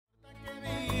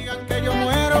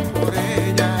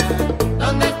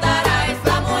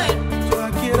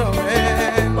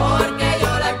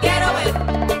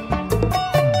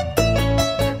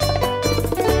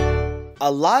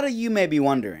A lot of you may be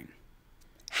wondering,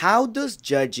 how does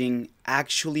judging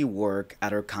actually work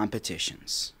at our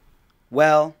competitions?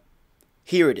 Well,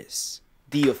 here it is,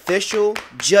 the official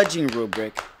judging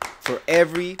rubric for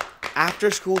every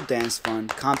after-school dance fund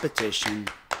competition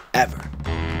ever.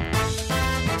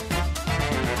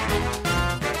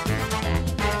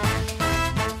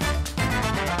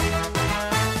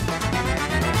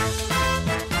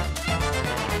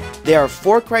 There are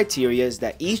 4 criteria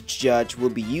that each judge will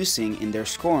be using in their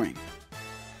scoring.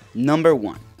 Number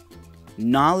 1,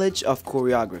 knowledge of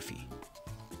choreography.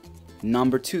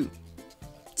 Number 2,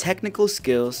 technical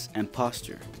skills and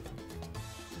posture.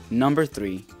 Number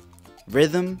 3,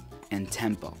 rhythm and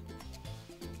tempo.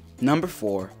 Number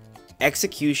 4,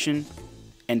 execution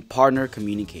and partner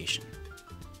communication.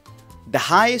 The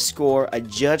highest score a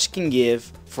judge can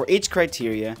give for each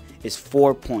criteria is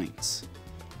 4 points,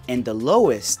 and the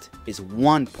lowest is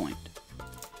 1 point.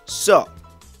 So,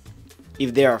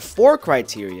 if there are 4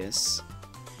 criterias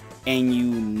and you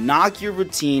knock your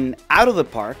routine out of the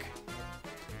park,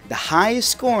 the highest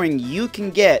scoring you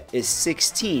can get is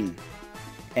 16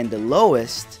 and the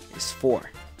lowest is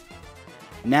 4.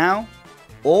 Now,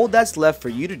 all that's left for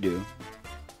you to do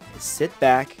is sit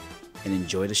back and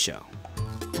enjoy the show.